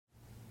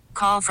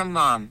Call from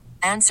mom.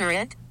 Answer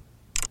it.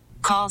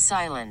 Call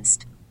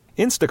silenced.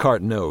 Instacart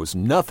knows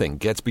nothing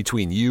gets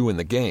between you and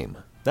the game.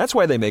 That's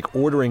why they make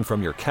ordering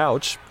from your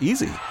couch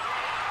easy.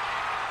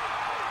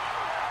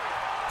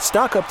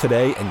 Stock up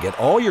today and get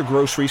all your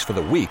groceries for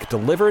the week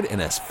delivered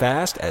in as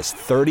fast as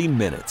 30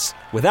 minutes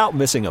without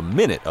missing a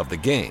minute of the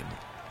game.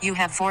 You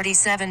have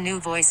 47 new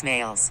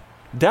voicemails.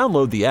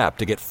 Download the app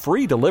to get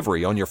free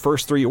delivery on your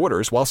first 3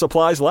 orders while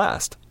supplies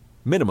last.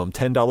 Minimum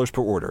 $10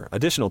 per order.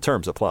 Additional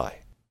terms apply.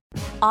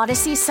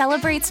 Odyssey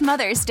celebrates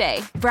Mother's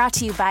Day, brought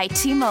to you by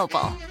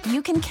T-Mobile.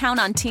 You can count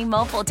on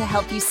T-Mobile to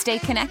help you stay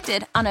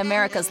connected on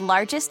America's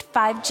largest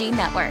 5G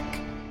network.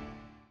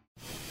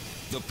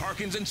 The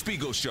Parkins and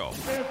Spiegel Show.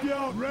 If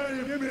y'all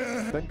ready, give me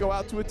a... Then go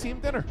out to a team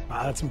dinner.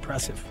 Wow, that's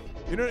impressive.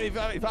 You know,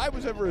 if I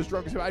was ever as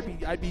drunk as him,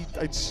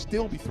 I'd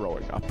still be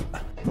throwing up.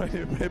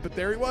 But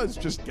there he was,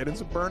 just getting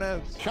some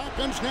burnouts.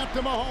 Shotgun snap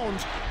to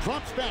Mahomes,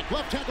 drops back,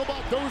 left tackle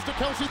ball, goes to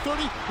Kelsey,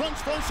 30,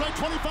 runs far side,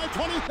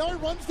 25-20. Now he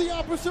runs the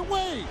opposite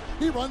way.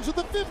 He runs to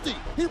the 50.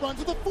 He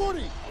runs to the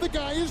 40. The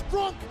guy is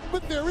drunk,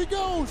 but there he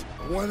goes.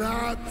 When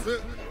I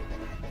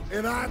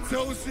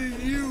toasted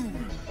you,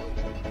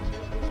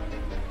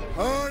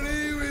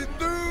 honey, we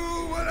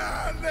through what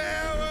I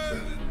never.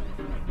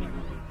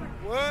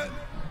 What?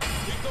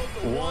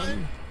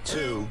 1,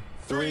 2,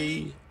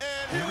 3.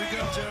 And here we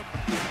go, Jim.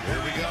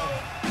 Here we go.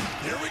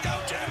 Here we go,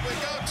 Jim. Here we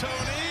go,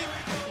 Tony.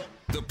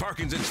 The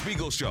Parkins and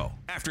Spiegel Show.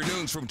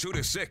 Afternoons from 2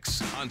 to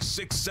 6 on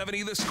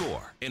 670 The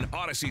Score in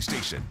Odyssey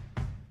Station.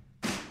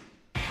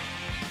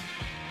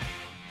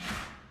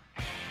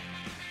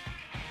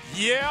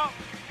 Yeah.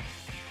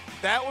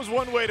 That was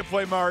one way to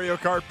play Mario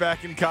Kart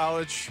back in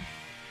college.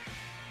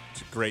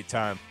 It's a great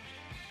time.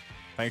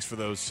 Thanks for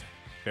those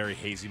very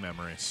hazy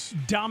memories.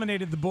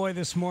 Dominated the boy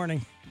this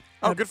morning.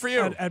 Oh, good for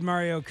you. At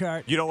Mario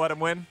Kart. You don't let him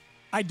win?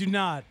 I do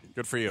not.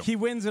 Good for you. He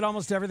wins at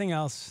almost everything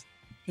else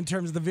in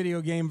terms of the video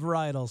game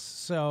varietals,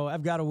 so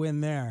I've got to win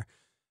there.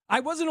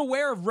 I wasn't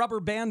aware of rubber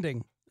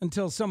banding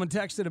until someone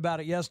texted about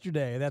it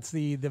yesterday. That's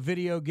the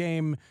video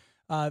game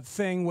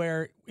thing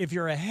where if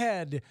you're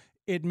ahead,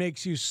 it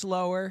makes you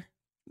slower.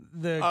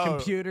 The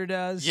computer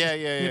does. Yeah,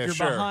 If you're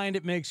sure. behind,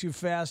 it makes you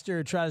faster.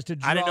 It tries to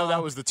draw. I didn't know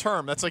that was the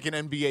term. That's like an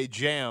NBA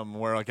Jam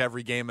where like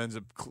every game ends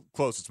up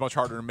close. It's much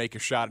harder to make a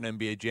shot in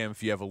NBA Jam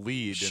if you have a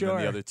lead and then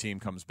the other team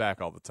comes back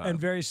all the time. And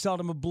very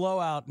seldom a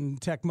blowout in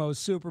Tecmo's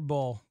Super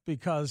Bowl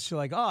because you're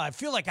like, oh, I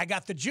feel like I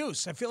got the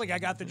juice.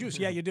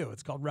 Yeah, you do.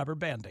 It's called rubber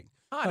banding.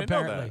 I didn't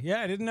know that.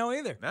 Yeah, I didn't know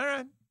either. All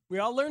right. We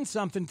all learned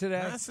something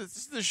today. This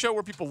is the show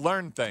where people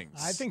learn things.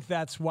 I think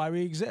that's why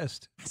we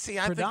exist. See,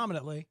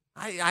 predominantly.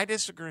 I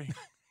disagree.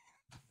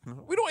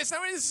 We don't. It's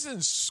not. This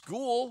isn't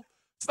school.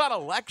 It's not a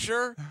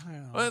lecture.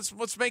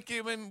 Let's make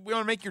you. We want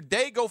to make your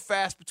day go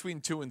fast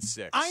between 2 and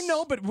 6. I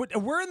know, but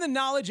we're in the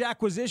knowledge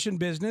acquisition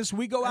business.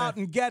 We go out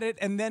and get it,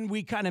 and then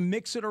we kind of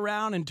mix it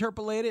around,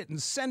 interpolate it,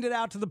 and send it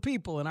out to the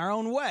people in our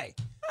own way.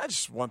 I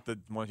just want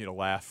you to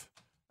laugh.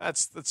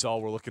 That's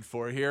all we're looking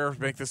for here.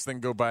 Make this thing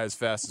go by as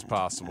fast as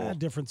possible.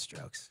 Different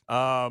strokes.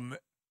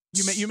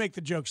 You make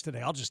the jokes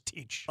today. I'll just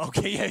teach.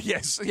 Okay. Yeah.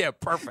 Yes. Yeah.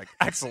 Perfect.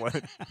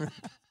 Excellent.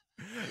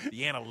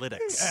 The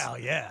analytics. Hell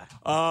yeah.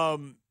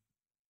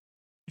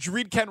 Did you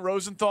read Ken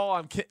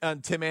Rosenthal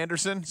on Tim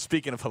Anderson?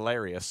 Speaking of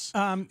hilarious.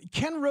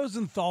 Ken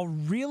Rosenthal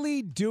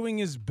really doing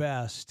his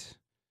best,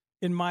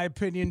 in my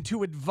opinion,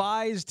 to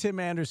advise Tim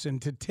Anderson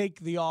to take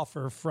the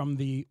offer from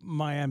the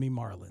Miami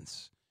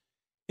Marlins.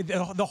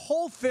 The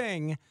whole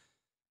thing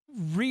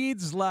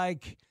reads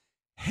like,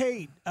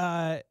 hey,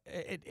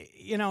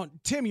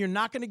 Tim, you're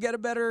not going to get a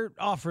better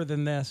offer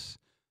than this.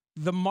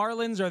 The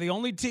Marlins are the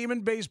only team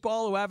in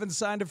baseball who haven't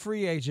signed a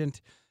free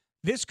agent.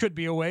 This could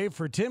be a way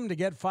for Tim to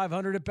get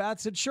 500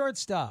 at-bats at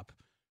shortstop.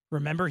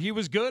 Remember, he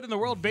was good in the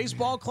World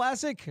Baseball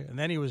Classic, and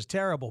then he was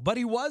terrible. But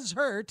he was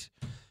hurt,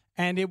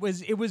 and it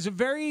was a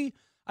very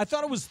 – I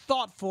thought it was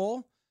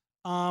thoughtful,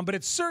 but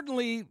it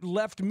certainly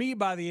left me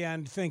by the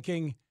end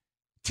thinking –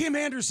 Tim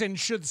Anderson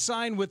should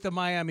sign with the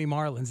Miami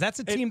Marlins. That's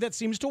a team that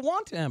seems to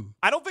want him.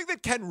 I don't think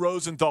that Ken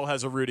Rosenthal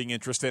has a rooting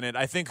interest in it.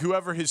 I think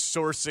whoever his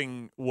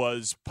sourcing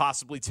was,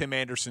 possibly Tim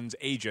Anderson's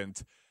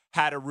agent,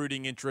 had a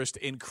rooting interest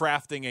in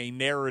crafting a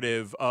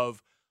narrative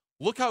of,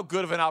 look how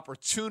good of an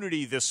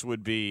opportunity this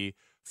would be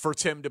for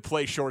Tim to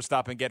play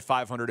shortstop and get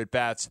 500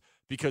 at-bats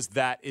because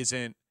that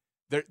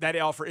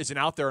offer isn't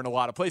out there in a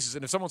lot of places.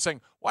 And if someone's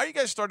saying, why are you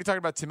guys starting talking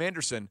about Tim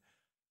Anderson?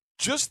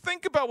 Just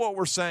think about what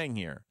we're saying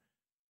here.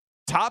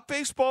 Top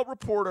baseball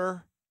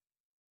reporter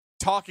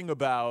talking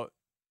about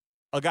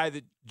a guy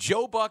that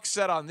Joe Buck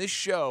said on this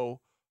show,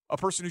 a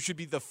person who should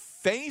be the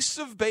face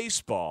of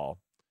baseball.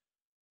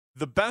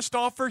 The best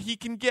offer he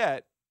can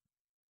get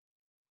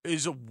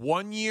is a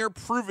 1-year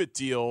prove-it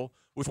deal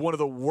with one of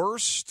the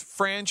worst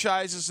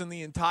franchises in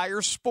the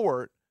entire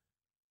sport,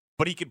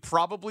 but he could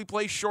probably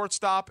play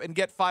shortstop and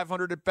get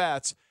 500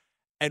 at-bats.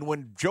 And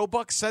when Joe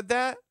Buck said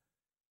that,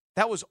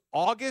 that was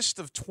August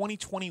of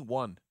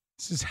 2021.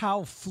 This is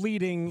how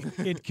fleeting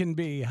it can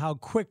be, how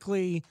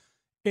quickly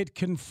it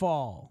can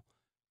fall.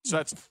 So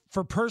that's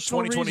for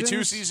personal 2022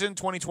 reasons, season,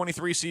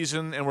 2023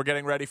 season, and we're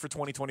getting ready for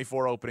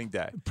 2024 opening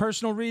day.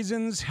 Personal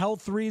reasons,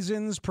 health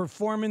reasons,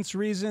 performance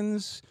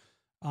reasons,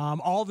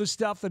 all the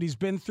stuff that he's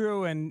been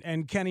through,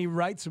 and Kenny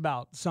writes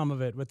about some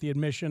of it with the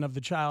admission of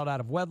the child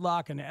out of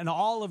wedlock and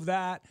all of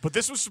that. But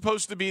this was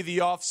supposed to be the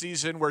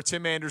offseason where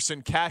Tim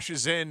Anderson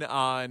cashes in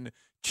on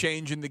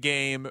change in the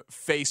game,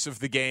 face of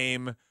the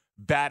game,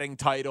 batting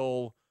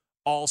title,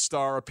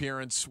 all-star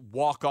appearance,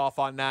 walk-off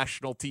on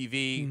national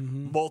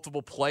TV,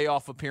 multiple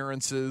playoff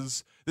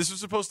appearances. This was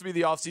supposed to be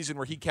the offseason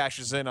where he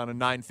cashes in on a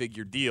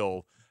 9-figure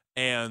deal,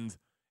 and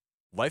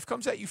life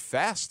comes at you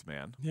fast,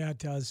 man. Yeah, it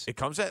does. It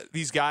comes at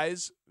these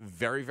guys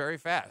very, very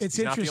fast. It's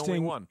He's interesting. not the only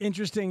one.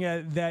 Interesting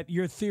that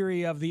your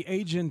theory of the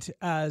agent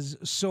as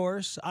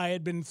source, I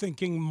had been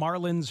thinking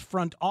Marlins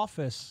front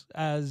office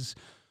as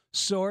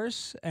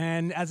source,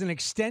 and as an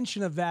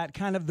extension of that,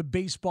 kind of the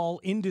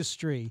baseball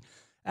industry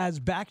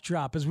as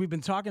backdrop, as we've been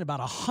talking about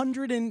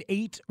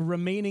 108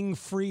 remaining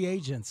free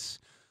agents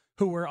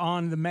who were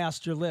on the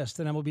master list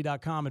that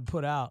MLB.com had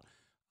put out,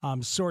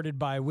 sorted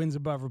by wins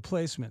above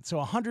replacement. So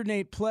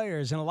 108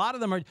 players, and a lot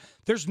of them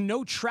there's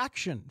no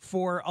traction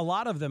for a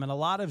lot of them in a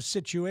lot of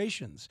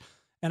situations.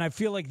 And I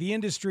feel like the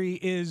industry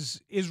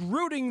is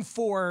rooting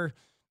for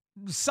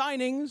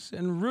signings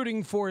and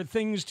rooting for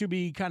things to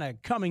be kind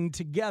of coming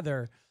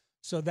together.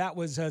 So that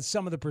was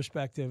some of the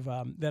perspective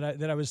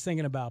that I was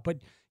thinking about. But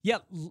yeah,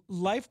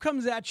 life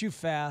comes at you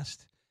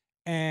fast,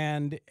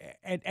 and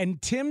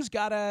Tim's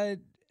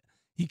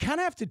you kind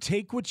of have to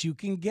take what you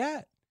can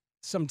get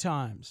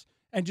sometimes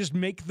and just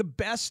make the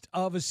best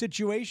of a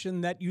situation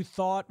that you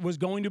thought was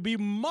going to be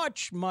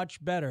much,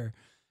 much better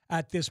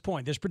at this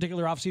point. This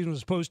particular offseason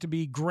was supposed to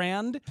be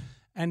grand,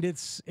 and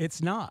it's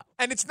not.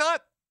 And it's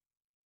not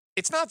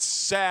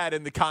sad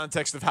in the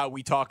context of how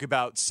we talk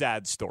about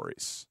sad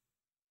stories.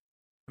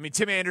 I mean,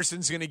 Tim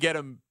Anderson's going to get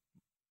him.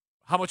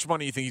 How much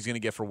money do you think he's going to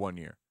get for 1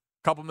 year?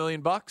 A couple $1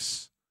 million? Go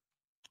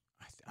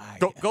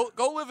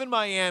live in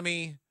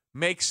Miami,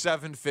 make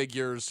 7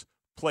 figures,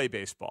 play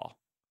baseball.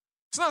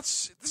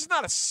 This is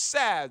not a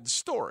sad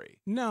story.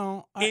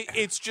 No,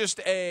 it's just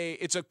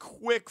it's a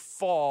quick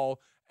fall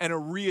and a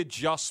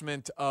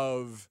readjustment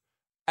of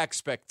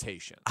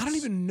expectations. I don't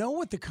even know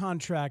what the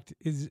contract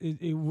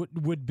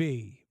would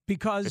be.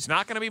 Because it's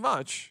not going to be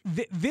much.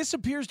 This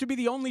appears to be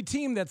the only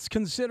team that's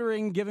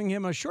considering giving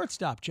him a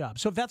shortstop job.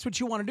 So if that's what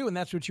you want to do and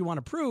that's what you want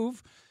to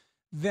prove,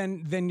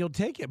 then you'll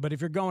take it. But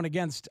if you're going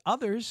against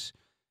others,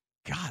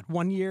 God,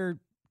 1 year,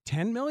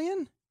 $10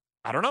 million?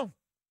 I don't know.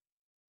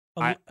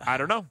 I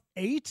don't know.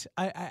 8?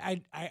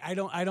 I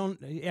don't.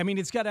 I mean,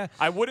 it's got to.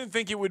 I wouldn't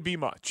think it would be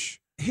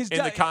much in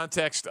the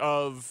context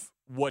of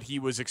what he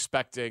was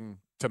expecting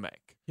to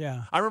make.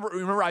 Yeah.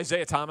 Remember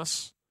Isaiah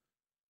Thomas?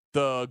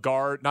 The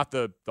guard, not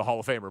the Hall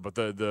of Famer, but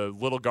the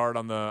little guard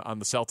on the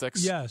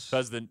Celtics. Yes,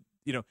 because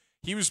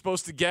he was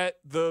supposed to get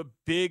the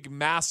big,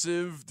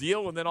 massive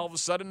deal, and then all of a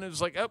sudden it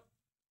was like,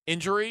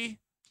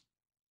 injury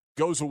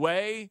goes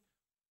away.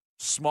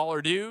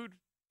 Smaller dude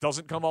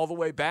doesn't come all the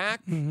way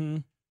back. Mm-hmm.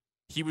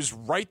 He was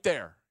right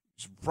there,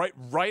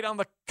 right on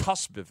the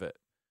cusp of it,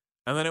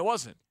 and then it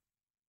wasn't.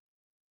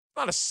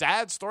 Not a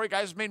sad story.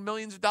 Guys made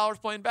millions of dollars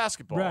playing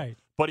basketball, right?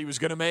 But he was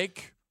going to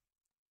make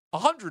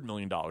 $100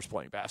 million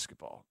playing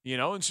basketball,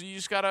 and so you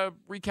just got to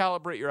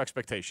recalibrate your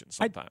expectations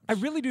sometimes. I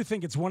really do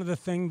think it's one of the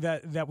things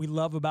that we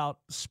love about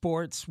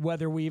sports,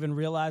 whether we even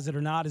realize it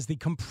or not, is the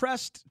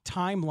compressed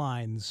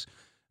timelines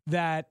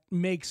that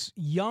makes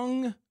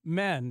young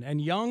men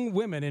and young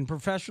women in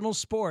professional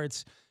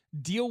sports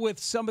deal with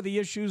some of the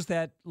issues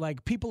that,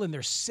 like, people in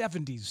their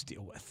 70s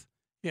deal with,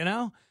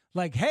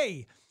 Like,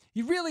 hey,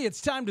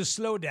 it's time to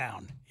slow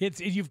down.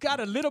 You've got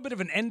a little bit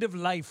of an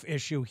end-of-life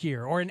issue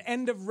here, or an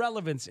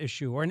end-of-relevance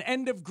issue, or an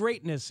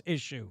end-of-greatness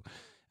issue,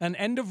 an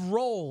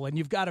end-of-role, and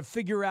you've got to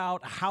figure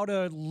out how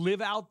to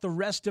live out the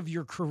rest of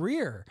your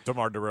career.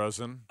 DeMar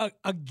DeRozan.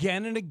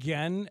 Again and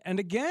again and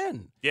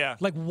again. Yeah.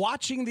 Like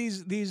watching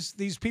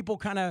these people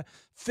kind of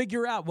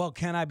figure out, well,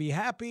 can I be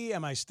happy?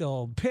 Am I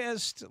still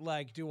pissed?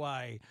 Like, do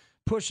I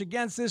push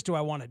against this? Do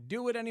I want to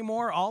do it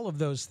anymore? All of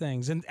those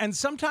things. And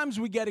sometimes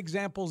we get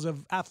examples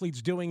of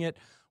athletes doing it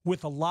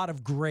with a lot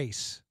of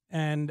grace.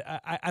 And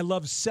I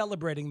love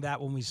celebrating that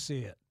when we see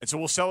it. And so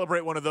we'll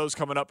celebrate one of those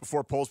coming up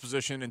before Poll's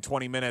Position in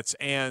 20 minutes.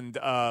 And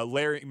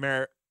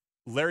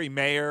Larry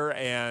Mayer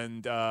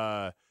and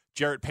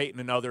Jarrett Payton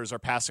and others are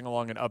passing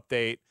along an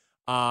update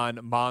on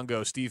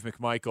Mongo, Steve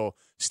McMichael.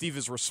 Steve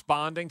is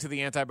responding to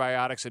the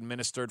antibiotics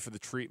administered for the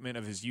treatment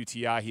of his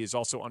UTI. He is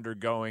also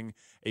undergoing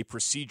a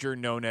procedure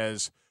known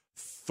as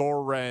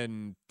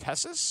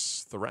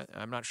thorentesis?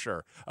 I'm not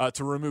sure.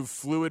 To remove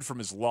fluid from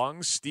his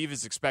lungs. Steve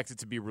is expected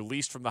to be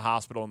released from the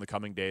hospital in the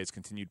coming days.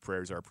 Continued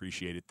prayers are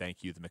appreciated.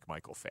 Thank you, the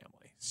McMichael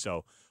family.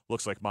 So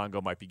looks like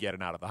Mongo might be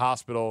getting out of the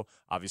hospital.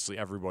 Obviously,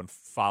 everyone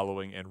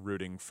following and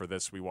rooting for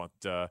this. We want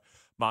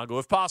Mongo,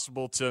 if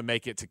possible, to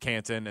make it to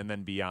Canton and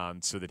then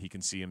beyond so that he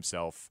can see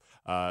himself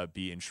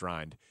be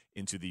enshrined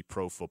into the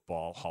Pro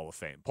Football Hall of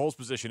Fame. Polls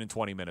position in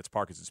 20 minutes.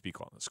 Parkins and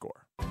Spiegel on The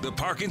Score. The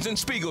Parkins and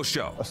Spiegel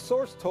Show. A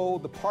source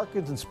told the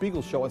Parkins and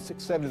Spiegel Show on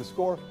 670 The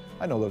Score.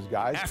 I know those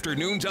guys.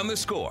 Afternoons on The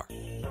Score.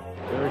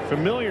 Very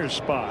familiar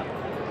spot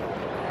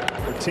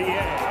for TA.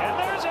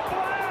 And there's a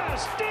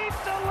blast deep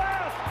to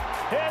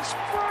left. His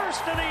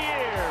first of the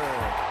year.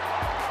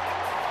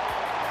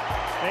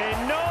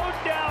 A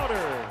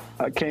no-doubter.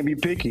 I can't be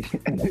picky.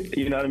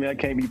 You know what I mean? I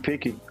can't be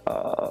picky.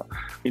 I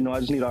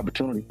just need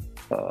opportunity.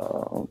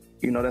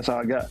 That's how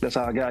I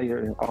got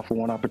here, off of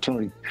one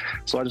opportunity.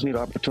 So I just need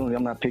opportunity.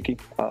 I'm not picky.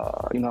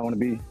 I want to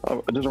be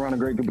just around a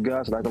great group of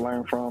guys that I can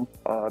learn from,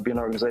 be an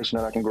organization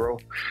that I can grow,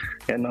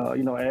 and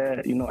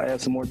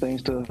add some more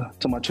things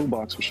to my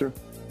toolbox for sure.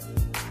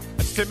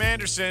 That's Tim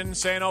Anderson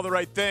saying all the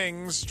right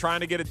things, trying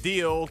to get a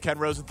deal. Ken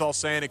Rosenthal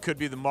saying it could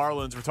be the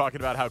Marlins. We're talking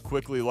about how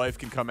quickly life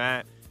can come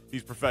at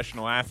these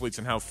professional athletes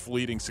and how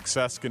fleeting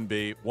success can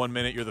be. 1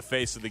 minute you're the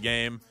face of the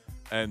game,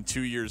 and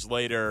 2 years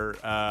later,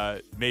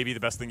 maybe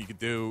the best thing you could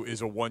do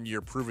is a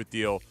 1-year prove-it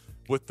deal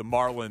with the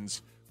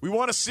Marlins. We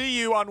want to see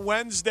you on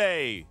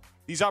Wednesday.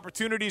 These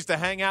opportunities to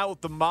hang out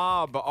with the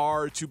mob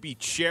are to be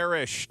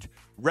cherished.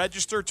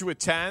 Register to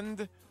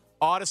attend,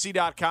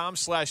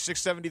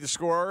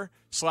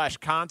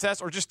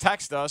 Odyssey.com/670thescore/contest, or just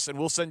text us and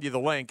we'll send you the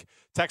link.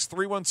 Text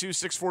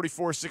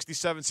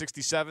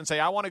 312-644-6767. Say,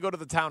 I want to go to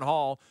the town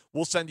hall.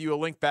 We'll send you a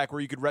link back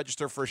where you could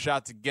register for a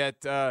shot to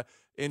get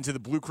into the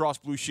Blue Cross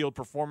Blue Shield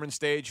performance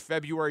stage,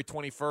 February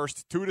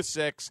 21st, 2 to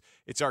 6.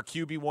 It's our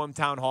QB1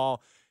 town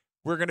hall.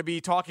 We're going to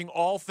be talking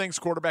all things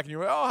quarterback. And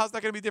you're like, how's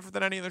that going to be different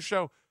than any other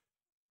show?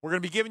 We're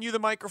going to be giving you the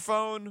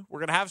microphone. We're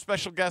going to have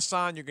special guests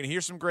on. You're going to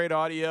hear some great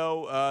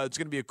audio. It's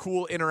going to be a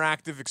cool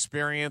interactive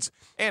experience.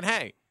 And,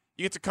 hey,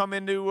 you get to come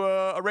into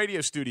a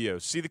radio studio,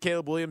 see the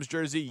Caleb Williams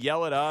jersey,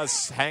 yell at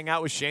us, hang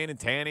out with Shane and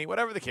Tanny,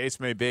 whatever the case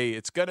may be.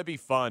 It's going to be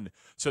fun.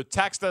 So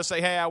text us, say,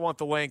 hey, I want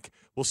the link.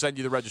 We'll send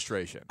you the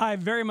registration. I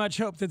very much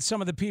hope that some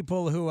of the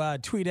people who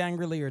tweet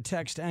angrily or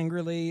text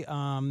angrily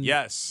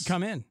yes,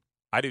 come in.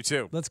 I do,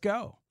 too. Let's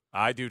go.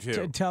 I do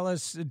too. Tell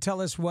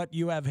us what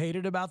you have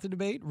hated about the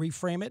debate.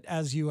 Reframe it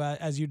as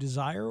you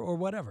desire, or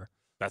whatever.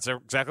 That's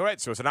exactly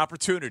right. So it's an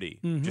opportunity.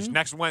 Mm-hmm. Just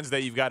next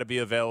Wednesday, you've got to be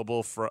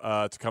available for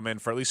to come in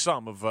for at least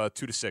some of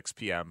 2 to 6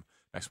 p.m.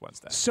 next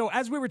Wednesday. So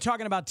as we were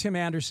talking about Tim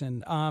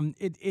Anderson,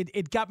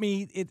 it got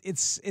me.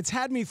 It's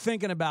had me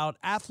thinking about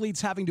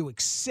athletes having to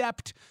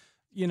accept,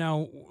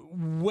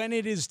 when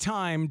it is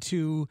time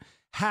to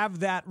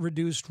have that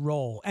reduced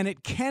role, and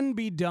it can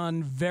be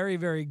done very,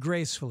 very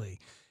gracefully.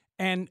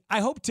 And I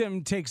hope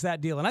Tim takes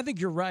that deal. And I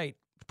think you're right.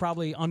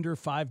 Probably under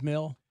 $5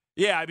 million.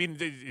 Yeah, I mean,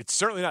 it's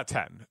certainly not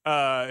 10.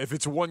 If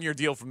it's a 1-year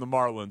deal from the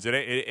Marlins,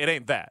 it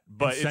ain't that.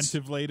 But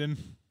incentive-laden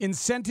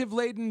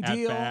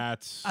deal.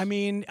 At-bats. I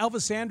mean,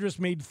 Elvis Andrus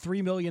made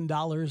 $3 million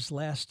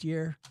last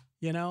year.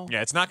 Yeah,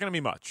 it's not going to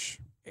be much.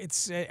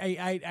 It's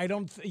I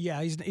don't.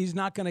 Yeah, he's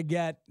not going to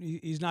get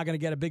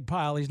a big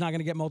pile. He's not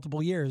going to get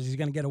multiple years. He's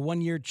going to get a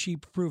 1-year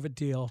cheap prove-it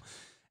deal,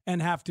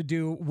 and have to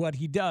do what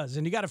he does.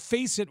 And you got to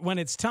face it when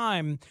it's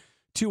time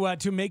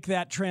to make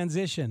that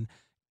transition.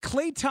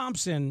 Klay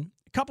Thompson,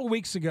 a couple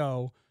weeks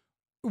ago,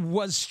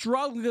 was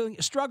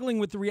struggling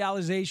with the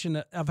realization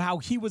of how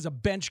he was a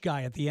bench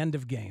guy at the end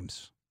of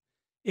games.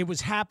 It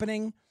was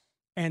happening,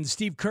 and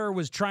Steve Kerr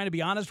was trying to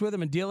be honest with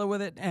him and dealing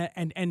with it,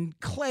 and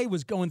Klay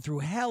was going through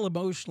hell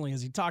emotionally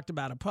as he talked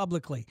about it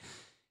publicly.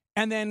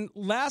 And then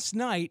last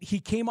night, he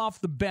came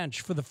off the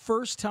bench for the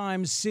first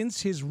time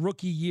since his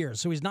rookie year,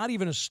 so he's not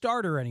even a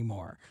starter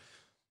anymore.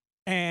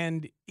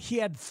 And he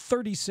had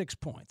 36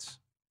 points.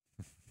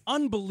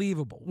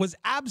 Unbelievable. Was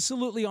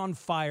absolutely on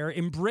fire,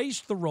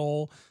 embraced the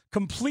role,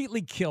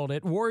 completely killed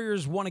it.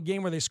 Warriors won a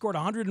game where they scored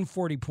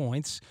 140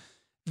 points.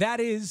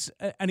 That is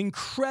an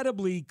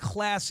incredibly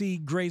classy,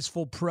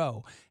 graceful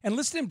pro. And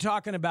listen to him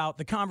talking about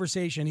the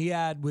conversation he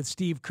had with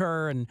Steve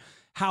Kerr and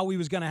how he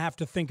was going to have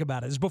to think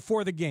about it. It's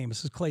before the game.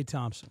 This is Klay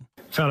Thompson.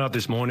 Found out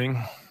this morning.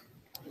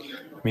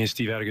 Me and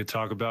Steve had a good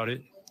talk about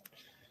it.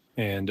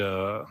 And,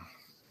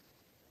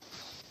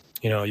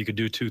 you could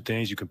do two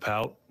things. You can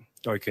pout,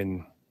 or you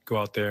can go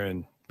out there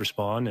and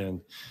respond.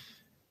 And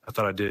I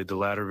thought I did the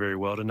latter very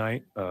well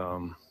tonight.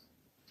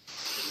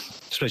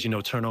 Especially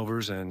no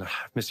turnovers, and I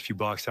missed a few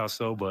box outs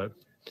though. But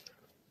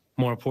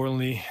more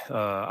importantly,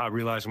 I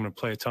realized I'm going to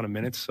play a ton of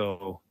minutes.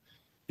 So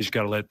you just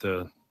got to let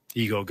the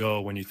ego go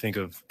when you think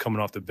of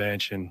coming off the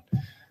bench and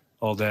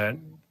all that.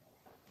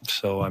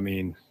 So, I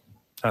mean,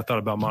 I thought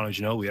about Manu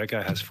Ginobili. That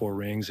guy has 4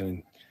 rings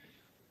and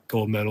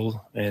gold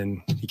medal,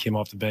 and he came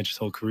off the bench his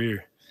whole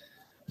career.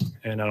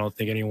 And I don't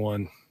think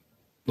anyone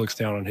looks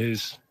down on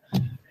his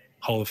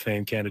Hall of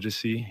Fame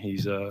candidacy.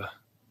 He's one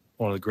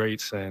of the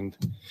greats, and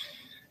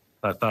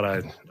I thought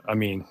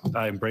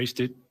I embraced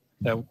it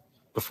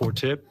before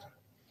tip.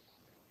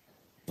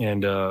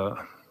 And,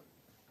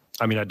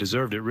 I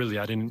deserved it, really.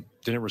 I didn't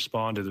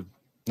respond to the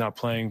not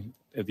playing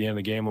at the end of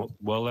the game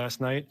well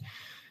last night.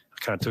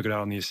 I kind of took it out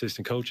on the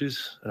assistant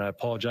coaches, and I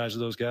apologized to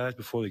those guys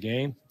before the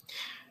game.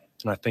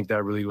 And I think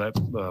that really let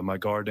my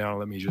guard down and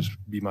let me just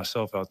be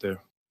myself out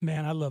there.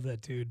 Man, I love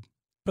that dude.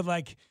 But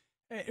like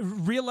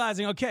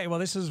realizing, okay, well,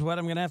 this is what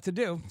I'm going to have to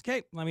do.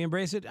 Okay, let me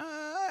embrace it.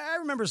 I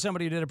remember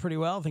somebody who did it pretty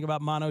well. Think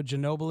about Manu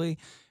Ginobili.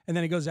 And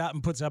then he goes out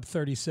and puts up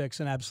 36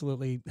 and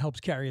absolutely helps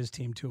carry his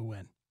team to a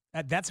win.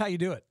 That's how you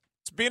do it.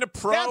 It's being a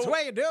pro. That's the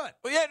way you do it.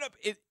 Well, yeah, no,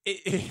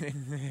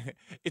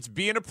 it's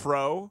being a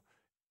pro.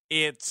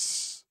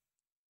 It's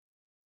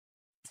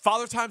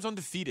Father Time's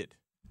undefeated,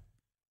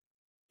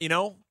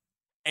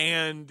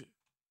 and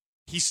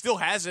he still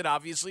has it,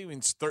 obviously. I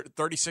mean,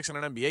 36 in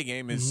an NBA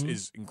game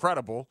is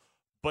incredible,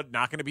 but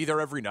not going to be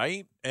there every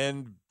night,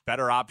 and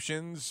better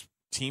options,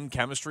 team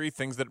chemistry,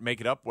 things that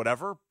make it up,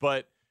 whatever.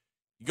 But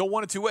you go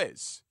one of two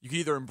ways. You can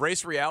either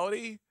embrace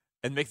reality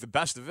and make the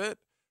best of it,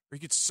 or you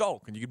could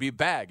sulk, and you could be a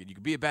bag, and you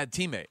could be a bad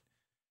teammate.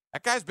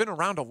 That guy's been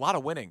around a lot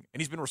of winning,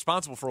 and he's been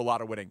responsible for a lot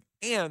of winning.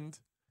 And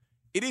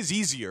it is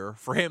easier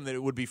for him than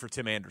it would be for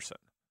Tim Anderson.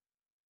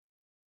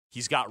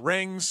 He's got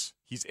rings.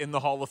 He's in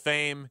the Hall of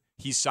Fame.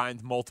 He's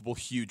signed multiple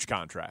huge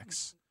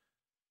contracts.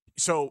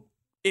 So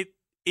it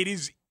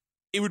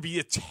would be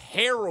a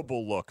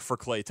terrible look for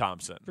Klay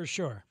Thompson. For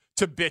sure.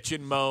 To bitch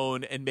and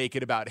moan and make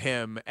it about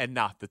him and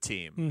not the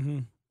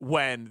team.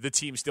 When the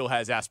team still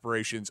has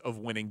aspirations of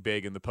winning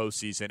big in the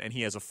postseason and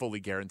he has a fully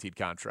guaranteed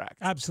contract.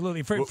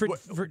 Absolutely. For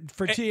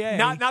TA.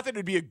 Not that it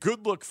would be a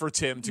good look for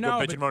Tim to go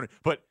bitch and moan,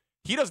 but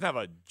he doesn't have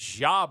a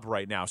job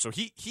right now. So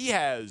he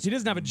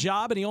doesn't have a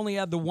job, and he only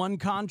had the one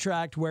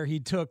contract where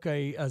he took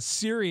a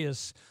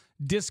serious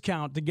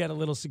discount to get a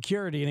little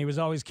security, and he was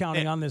always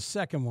counting on this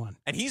second one.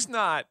 And he's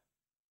not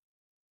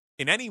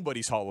in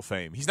anybody's Hall of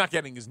Fame. He's not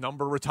getting his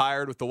number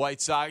retired with the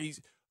White Sox.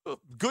 He's a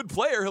good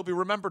player. He'll be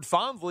remembered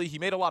fondly. He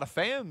made a lot of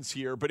fans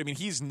here, but I mean,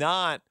 it's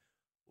not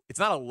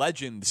a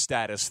legend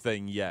status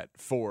thing yet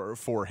for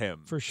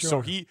him. For sure.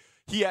 So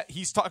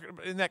he's talking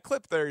in that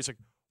clip there. He's like,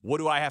 what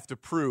do I have to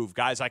prove?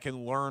 Guys I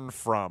can learn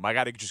from. I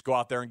got to just go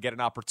out there and get an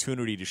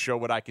opportunity to show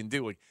what I can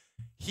do. Like,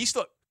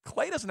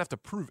 Klay doesn't have to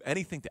prove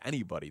anything to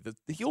anybody.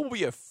 He'll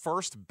be a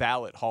first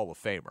ballot Hall of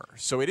Famer.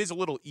 So it is a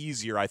little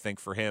easier, I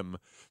think, for him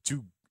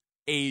to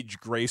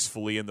age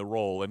gracefully in the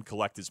role and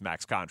collect his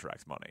max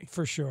contract money.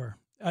 For sure.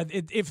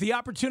 If the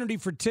opportunity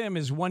for Tim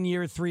is 1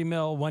 year, $3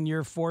 million, 1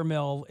 year, $4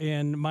 million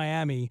in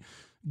Miami,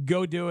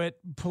 go do it,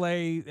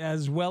 play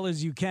as well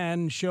as you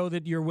can, show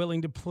that you're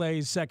willing to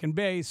play second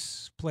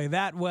base, play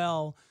that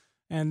well,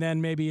 and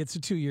then maybe it's a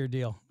 2-year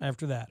deal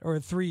after that, or a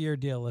 3-year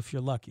deal if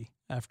you're lucky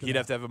after He'd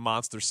have to have a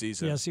monster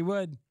season. Yes, he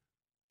would.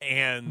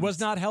 And was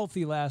not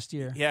healthy last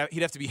year. Yeah,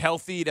 he'd have to be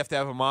healthy. He'd have to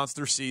have a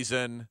monster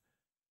season,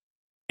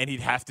 and he'd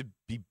have to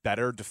be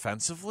better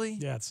defensively.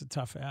 Yeah, it's a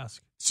tough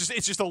ask.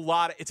 It's just a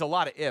lot. It's a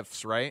lot of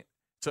ifs, right?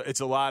 So it's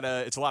a lot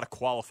of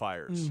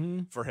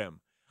qualifiers for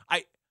him.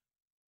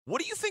 What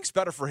do you think's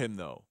better for him,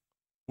 though?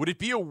 Would it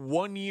be a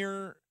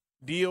 1-year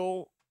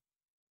deal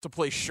to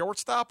play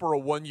shortstop or a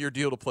 1-year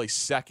deal to play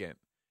second?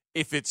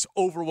 If it's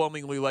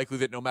overwhelmingly likely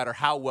that no matter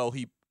how well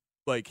he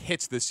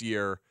hits this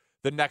year,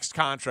 the next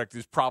contract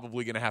is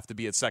probably going to have to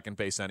be at second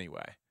base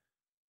anyway.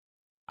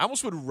 I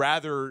almost would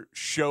rather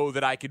show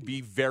that I could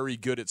be very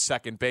good at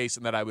second base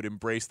and that I would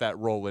embrace that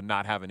role and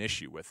not have an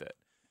issue with it.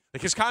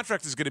 Like, his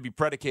contract is going to be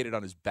predicated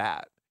on his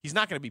bat. He's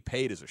not going to be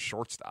paid as a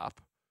shortstop.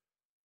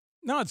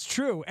 No, it's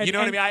true. And, you know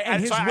what I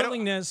mean?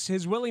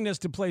 His willingness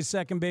to play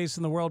second base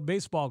in the World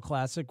Baseball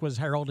Classic was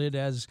heralded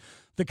as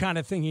the kind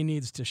of thing he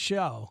needs to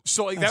show.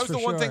 So that was the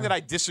one thing that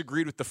I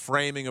disagreed with the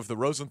framing of the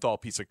Rosenthal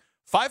piece.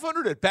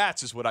 500 at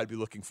bats is what I'd be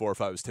looking for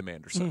if I was Tim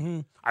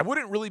Anderson. I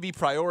wouldn't really be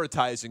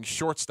prioritizing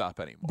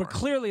shortstop anymore. But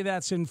clearly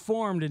that's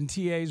informed in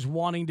TA's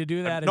wanting to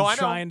do that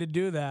trying to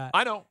do that.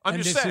 I know. I'm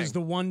just saying. This is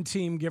the one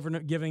team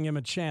giving him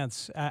a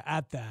chance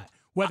at that.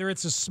 Whether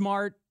it's a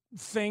smart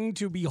thing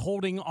to be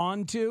holding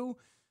on to,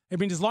 I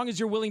mean, as long as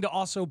you're willing to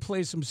also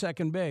play some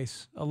second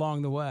base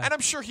along the way. And I'm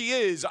sure he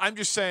is. I'm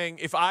just saying,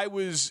 if I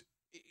was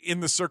in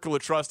the circle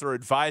of trust or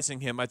advising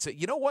him, I'd say,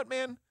 you know what,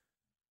 man?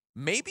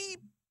 Maybe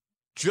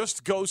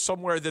just go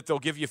somewhere that they'll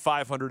give you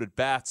 500 at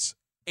bats,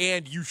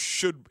 and you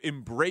should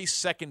embrace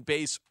second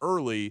base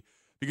early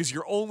because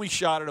your only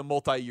shot at a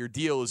multi-year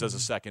deal is as a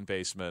second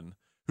baseman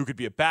who could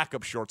be a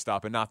backup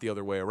shortstop and not the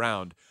other way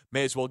around.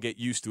 May as well get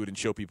used to it and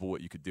show people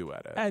what you could do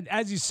at it. And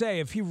as you say,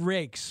 if he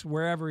rakes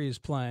wherever he's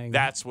playing,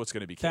 that's what's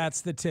going to be key.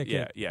 That's the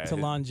ticket to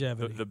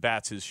longevity. The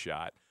bat's his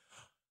shot.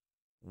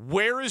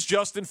 Where is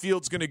Justin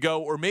Fields going to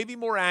go? Or maybe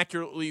more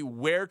accurately,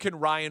 where can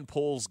Ryan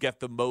Poles get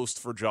the most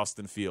for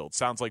Justin Fields?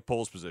 Sounds like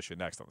Poles' position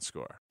next on The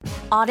Score.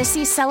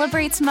 Odyssey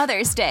celebrates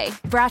Mother's Day,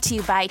 brought to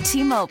you by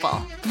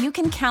T-Mobile. You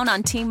can count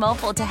on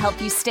T-Mobile to help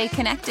you stay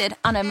connected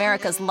on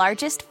America's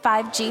largest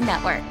 5G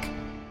network.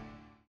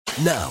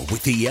 Now,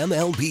 with the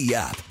MLB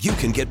app, you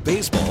can get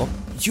baseball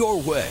your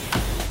way.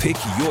 Pick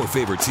your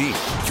favorite team,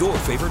 your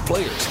favorite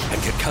players,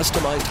 and get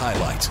customized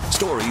highlights,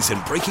 stories,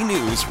 and breaking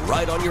news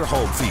right on your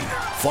home feed.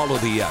 Follow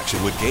the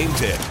action with Game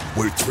 10,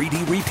 where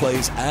 3D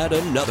replays add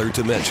another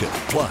dimension.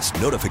 Plus,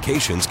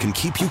 notifications can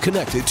keep you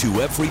connected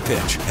to every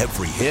pitch,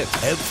 every hit,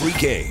 every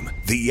game.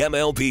 The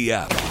MLB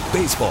app.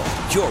 Baseball,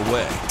 your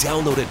way.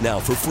 Download it now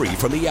for free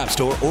from the App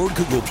Store or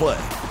Google Play.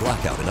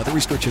 Blackout and other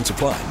restrictions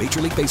apply. Major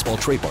League Baseball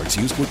trademarks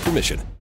used with permission.